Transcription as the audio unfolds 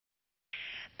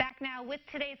now with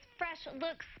today's Fresh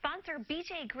Look sponsor,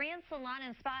 BJ Grand Salon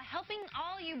and Spa, helping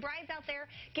all you brides out there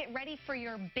get ready for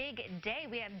your big day.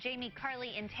 We have Jamie,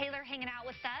 Carly, and Taylor hanging out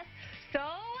with us. So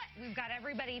we've got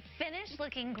everybody finished,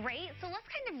 looking great. So let's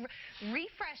kind of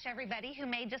refresh everybody who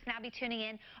may just now be tuning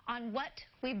in on what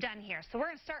we've done here. So we're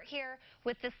going to start here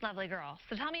with this lovely girl.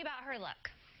 So tell me about her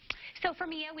look. So for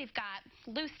Mia, we've got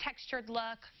loose textured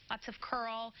look, lots of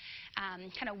curl,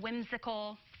 kind of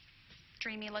whimsical,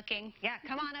 dreamy looking. Yeah,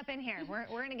 come on up in here. We're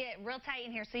going to get real tight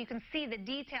in here so you can see the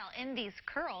detail in these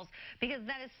curls because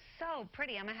that is so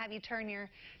pretty. I'm going to have you turn your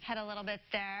head a little bit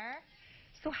there.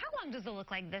 So how long does a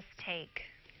look like this take?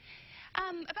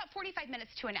 About 45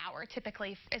 minutes to an hour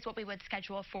typically is what we would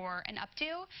schedule for an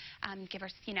updo. Give her,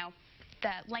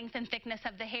 the length and thickness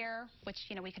of the hair, which,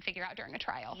 we could figure out during a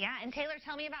trial. Yeah, and Taylor,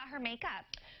 tell me about her makeup.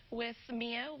 With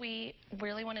Mia, we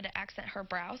really wanted to accent her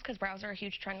brows because brows are a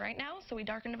huge trend right now. So we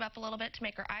darkened them up a little bit to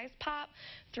make her eyes pop,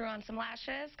 threw on some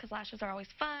lashes because lashes are always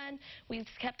fun. We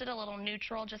kept it a little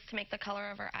neutral just to make the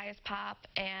color of her eyes pop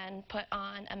and put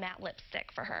on a matte lipstick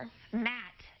for her. Matte.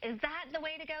 Is that the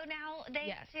way to go nowadays,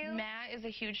 yes, too? Matte is a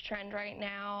huge trend right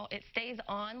now. It stays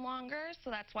on longer, so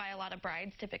that's why a lot of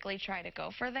brides typically try to go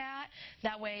for that.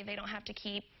 That way they don't have to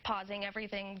keep pausing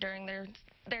everything during their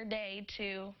day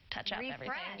to touch up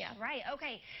everything. Yeah. Right.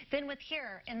 Okay. Then with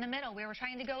here in the middle, we were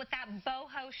trying to go with that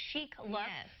boho chic look.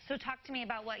 Yes. So talk to me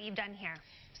about what you've done here.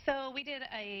 So we did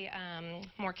a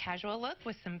more casual look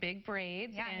with some big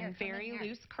braids and very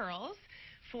loose curls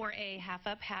for a half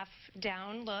up, half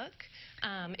down look.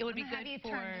 It would be good have you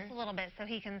for turn just a little bit so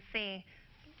he can see.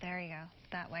 There you go.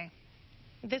 That way.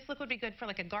 This look would be good for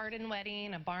like a garden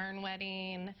wedding, a barn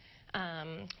wedding,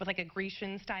 with like a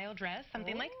Grecian style dress,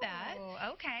 something like that.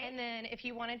 Okay. And then if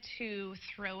you wanted to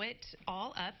throw it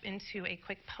all up into a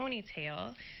quick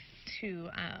ponytail to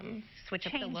switch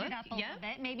up the look. Change it up a little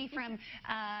bit, maybe from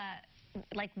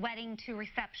like wedding to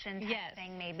reception type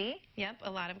thing, maybe. Yep,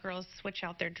 a lot of girls switch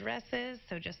out their dresses,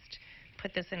 so just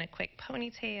put this in a quick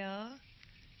ponytail.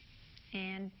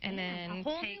 And then a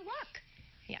whole new look.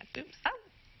 Yeah, oops. Oh.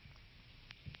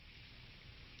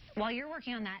 While you're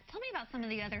working on that, tell me about some of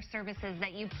the other services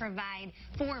that you provide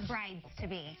for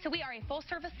brides-to-be. So we are a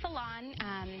full-service salon,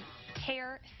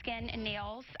 hair, skin, and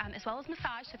nails, as well as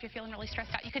massage. So if you're feeling really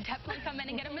stressed out, you could definitely come in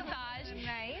and get a massage.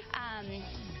 Nice.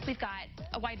 We've got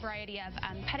a wide variety of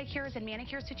pedicures and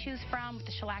manicures to choose from with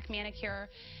the shellac manicure.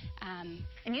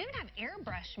 And you even have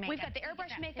airbrush makeup. We've got the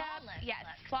airbrush makeup. Yes,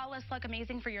 flawless look,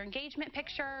 amazing for your engagement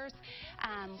pictures.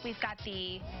 We've got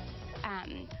the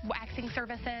waxing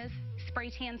services,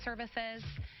 spray tan services.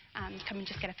 Come and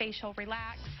just get a facial,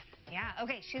 relax. Yeah,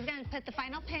 okay, she's going to put the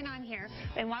final pin on here.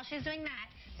 And while she's doing that,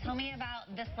 tell me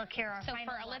about this look here. So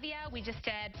for Olivia, we just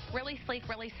did really sleek,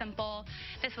 really simple.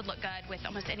 This would look good with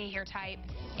almost any hair type,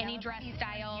 any dress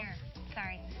style.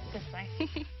 Sorry, this way.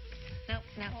 Nope,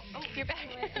 no. Oh, you're back.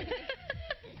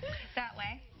 That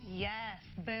way. Yes,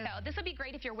 boom. So this would be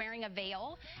great if you're wearing a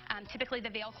veil. Typically the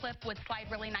veil clip would slide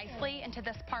really nicely into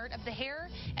this part of the hair,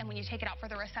 and when you take it out for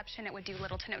the reception, it would do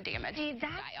little to no damage. See,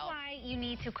 that's why you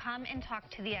need to come and talk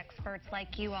to the experts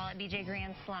like you all at BJ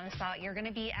Grand Salon and Spa. You're going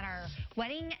to be at our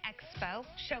Wedding Expo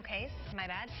showcase, my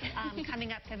bad,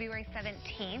 coming up February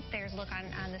 17th. There's a look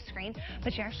on the screen.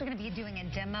 But you're actually going to be doing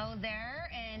a demo there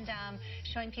and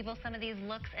showing people some of these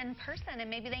looks in person, and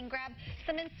maybe they can grab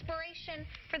some inspiration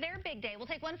for their big day. We'll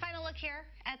take one final look here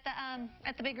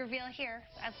at the big reveal here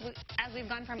as we've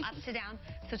gone from up to down.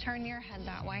 So turn your head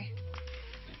that way.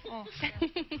 Oh.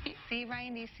 See,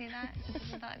 Ryan, do you see that?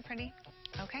 Isn't that pretty?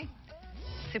 Okay.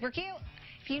 Super cute.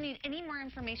 If you need any more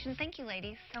information, thank you,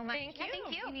 ladies, so much. Thank you.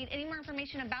 If you need any more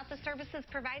information about the services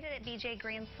provided at BJ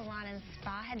Grand Salon and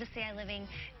Spa, head to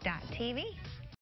CILiving.tv.